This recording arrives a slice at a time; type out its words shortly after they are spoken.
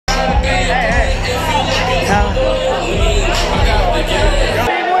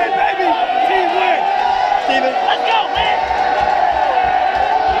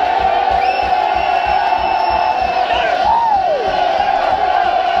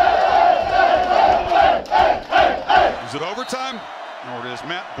Is it overtime? No, it is.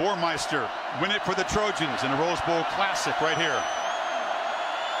 Matt Bormeister win it for the Trojans in a Rose Bowl Classic right here.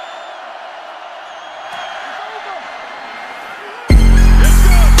 It's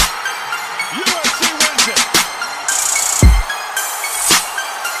good. USC wins it.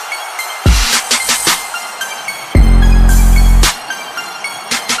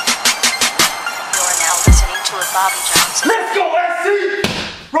 You are now listening to a Bobby Jones. Let's go, SC!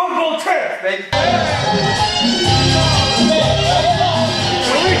 Rose Bowl champs, baby.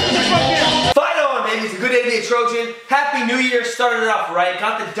 Fight on, baby. It's a good day to be a Trojan. Happy New Year. Started it off right.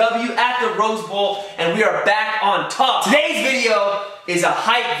 Got the W at the Rose Bowl, and we are back on top. Today's video is a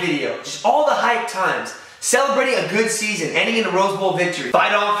hype video. Just all the hype times. Celebrating a good season, ending in a Rose Bowl victory.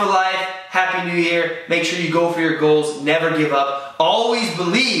 Fight on for life. Happy New Year. Make sure you go for your goals. Never give up. Always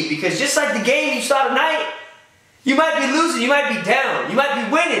believe, because just like the game you saw tonight, you might be losing, you might be down, you might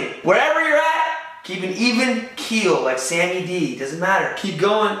be winning. Wherever you're at, keep an even keel like Sammy D. Doesn't matter. Keep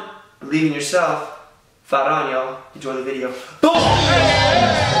going. Believe in yourself. Fight on, y'all. Enjoy the video. Boom!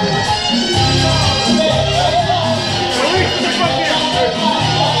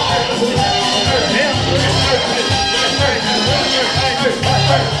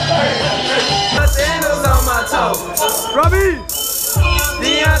 Sandals on my toe. Robbie!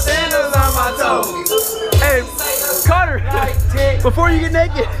 Neon sandals on my toe. Hey, Carter, before you get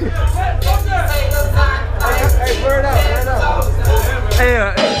naked. Hey, blur it out, blur it out. Hey,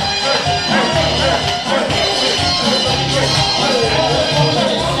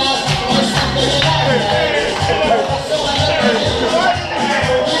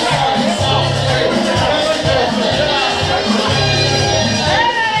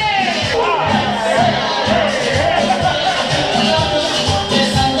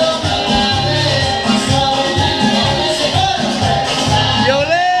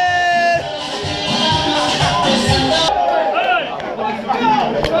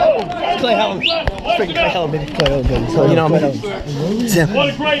 So, you know what I mean? What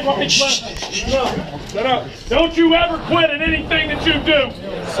a great right. Shut up. Don't you ever quit at anything that you do.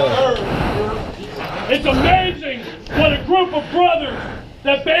 It's amazing what a group of brothers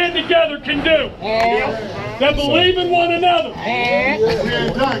that band together can do. That believe in one another.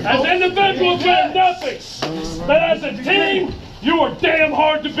 As individuals, we're nothing. But as a team, you are damn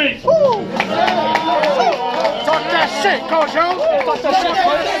hard to beat. Talk that shit, Coach Jones. Talk that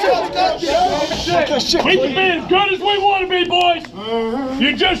shit. We can be as good as we want to be, boys.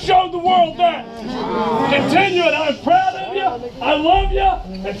 You just showed the world that. Continue it. I'm proud of you. I love you.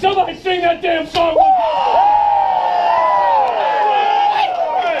 And somebody sing that damn song with me.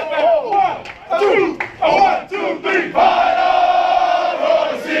 1, 2, 3, fight on,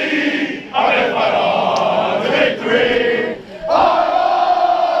 Royal C. I'm fight on to victory.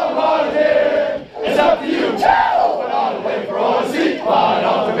 It's up to you. Fight on the way for Royal C. Fight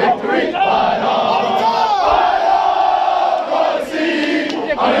on to victory. Fight on. Fight on, Royal C.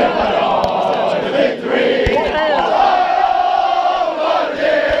 I'm fight on to victory. Fight on,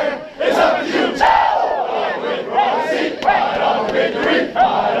 Volunteer. It's up to you. Fight on the way for Royal C. Fight on to victory.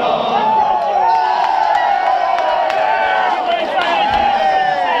 Fight on.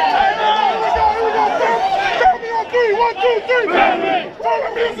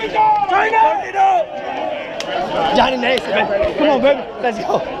 Johnny Nace, man. Come on, baby. Let's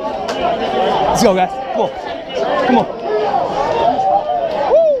go. Let's go, guys. Come on. Come on.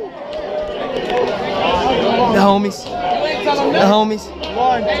 Woo! The homies. The homies.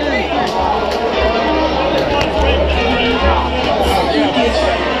 1, 2.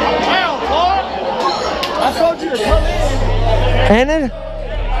 I told you to come in. And then?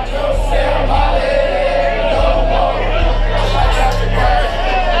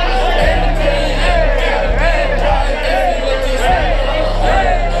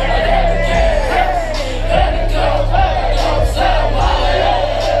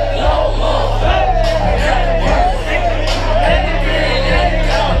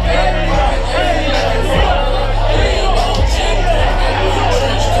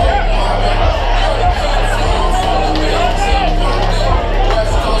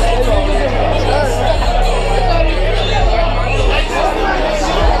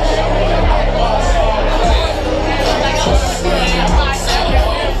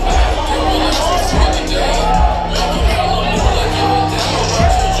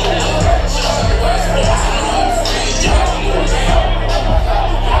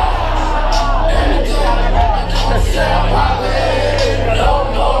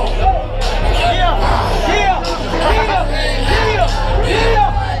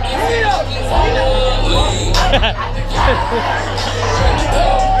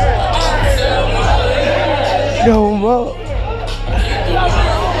 No more.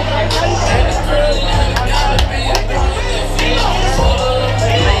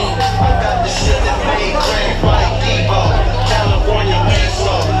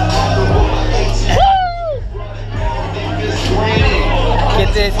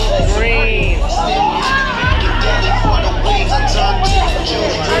 Get this green.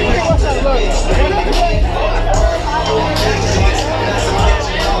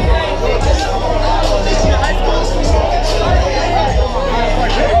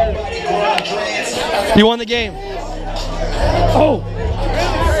 You won the game. Oh.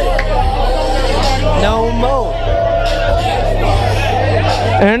 No more.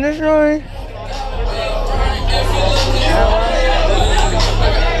 And it's right.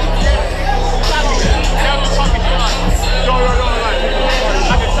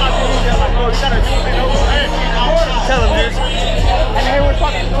 Tell him, dude. And here we're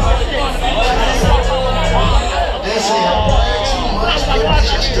talking.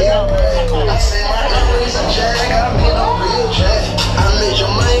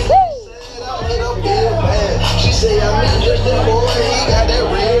 She say I mean just that boy, he got that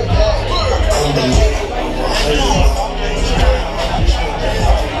real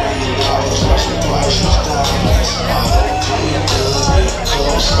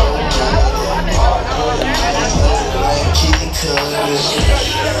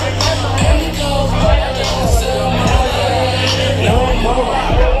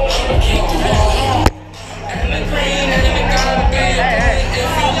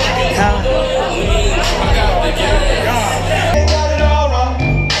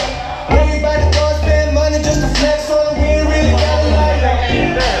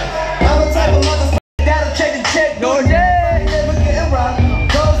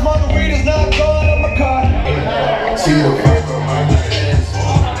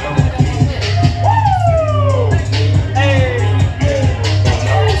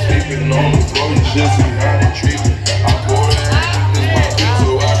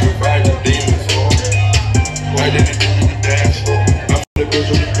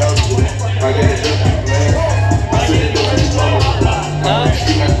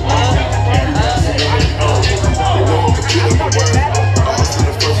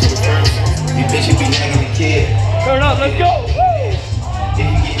Let's go! Woo!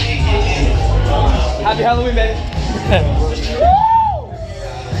 Happy Halloween, baby!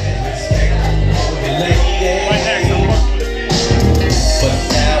 But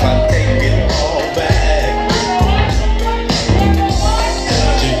now I take it all back.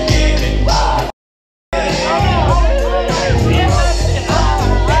 Just give it back.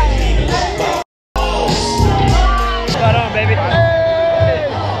 Spot on, baby.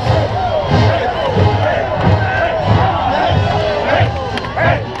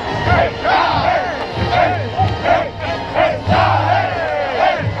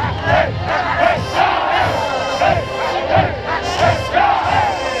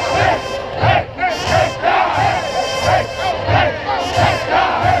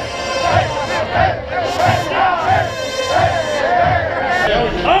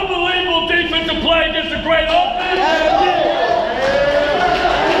 Unbelievable defensive play against a great offense.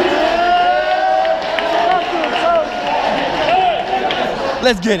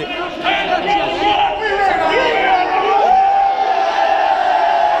 Let's get it.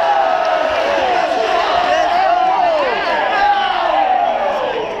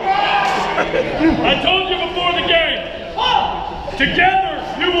 I told you before the game, together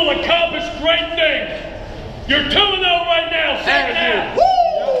you will accomplish great things. You're 2-0 right now, second half.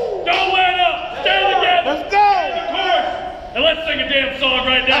 Don't let up. Stay together. Let's go. Stay the course. And let's sing a damn song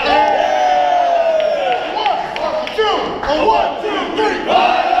right now. 1, 2, 3.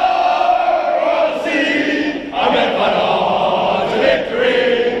 Fight on, USC. I'm in fight on to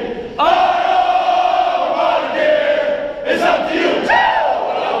victory. Fight on, dear. It's up to you.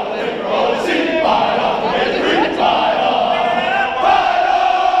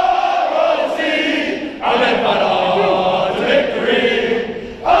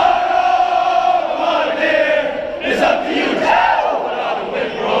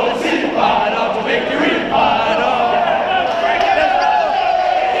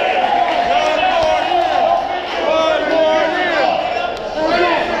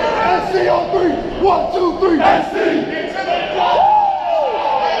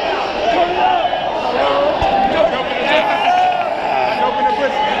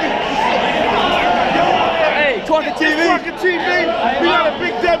 TV, we got a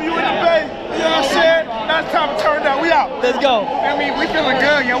big W in the Bay. You know what I'm saying? Now it's time to turn down. We out. Let's go. I mean, we feeling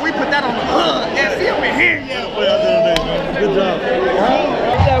good, yo. We put that on the hood. And see up in here, yo. Good job.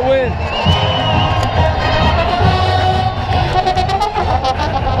 That win.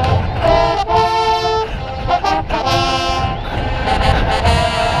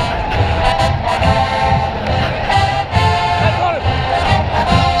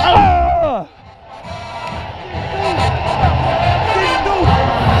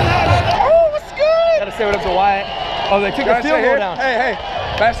 Oh, they took the field goal down. Hey,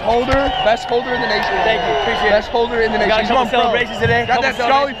 best holder in the nation. Thank you, appreciate it. Best holder in the nation. Got a couple celebrations today. Got that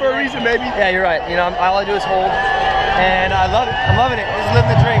Scully for a reason, baby. Yeah, you're right. You know, all I do is hold, and I love it. I'm loving it. Just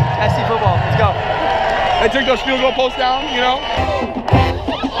living the dream. SC football. Let's go. They took those field goal posts down, you know.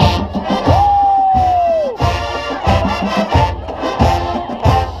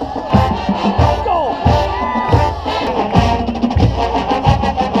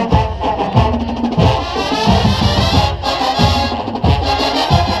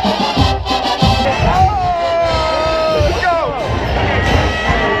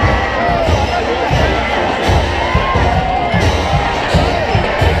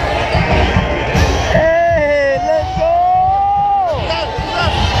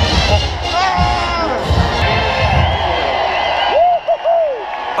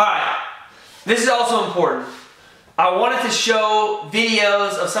 This is also important. I wanted to show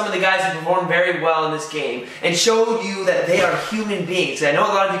videos of some of the guys who performed very well in this game and show you that they are human beings. I know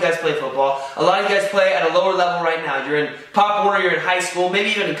a lot of you guys play football. A lot of you guys play at a lower level right now. You're in Pop Warner, you're in high school, maybe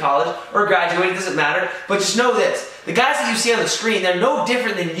even in college or graduating, it doesn't matter. But just know this. The guys that you see on the screen, they're no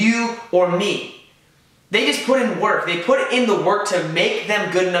different than you or me. They just put in work. They put in the work to make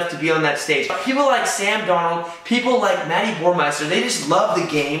them good enough to be on that stage. People like Sam Darnold, people like Matty Bormeister, they just love the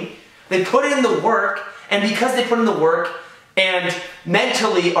game. They put in the work, and because they put in the work and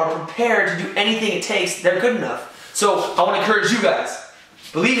mentally are prepared to do anything it takes, they're good enough. So I want to encourage you guys,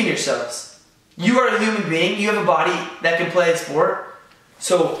 believe in yourselves. You are a human being. You have a body that can play a sport.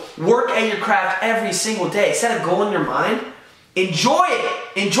 So work at your craft every single day. Set a goal in your mind. Enjoy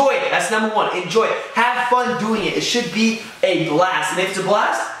it. Enjoy it. That's number one. Enjoy it. Have fun doing it. It should be a blast. And if it's a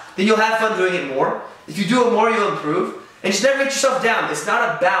blast, then you'll have fun doing it more. If you do it more, you'll improve. And just never get yourself down. It's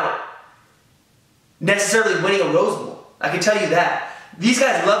not about necessarily winning a Rose Bowl. I can tell you that. These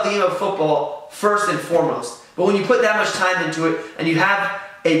guys love the game of football first and foremost. But when you put that much time into it and you have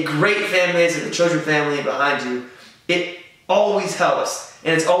a great fan base and the Trojan family behind you, it always helps.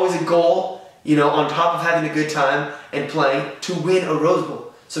 And it's always a goal, you know, on top of having a good time and playing, to win a Rose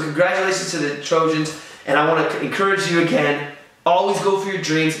Bowl. So congratulations to the Trojans, and I want to encourage you again, always go for your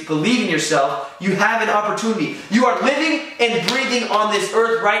dreams, believe in yourself. You have an opportunity. You are living and breathing on this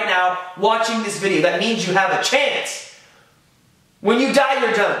earth right now, watching this video. That means you have a chance. When you die,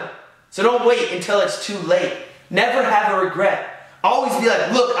 you're done. So don't wait until it's too late. Never have a regret. Always be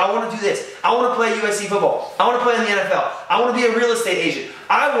like, look, I want to do this. I want to play USC football. I want to play in the NFL. I want to be a real estate agent.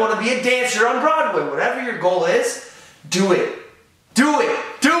 I want to be a dancer on Broadway. Whatever your goal is, do it. Do it.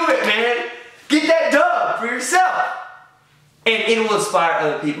 Do it, man. Get that dub for yourself. And it will inspire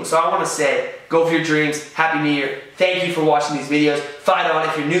other people. So I want to say, go for your dreams. Happy New Year. Thank you for watching these videos. Fight on.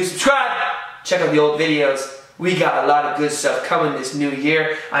 If you're new, subscribe. Check out the old videos. We got a lot of good stuff coming this new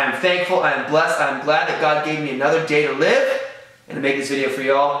year. I am thankful. I am blessed. I am glad that God gave me another day to live and to make this video for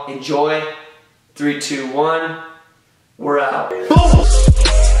y'all. Enjoy. 3, 2, 1. We're out.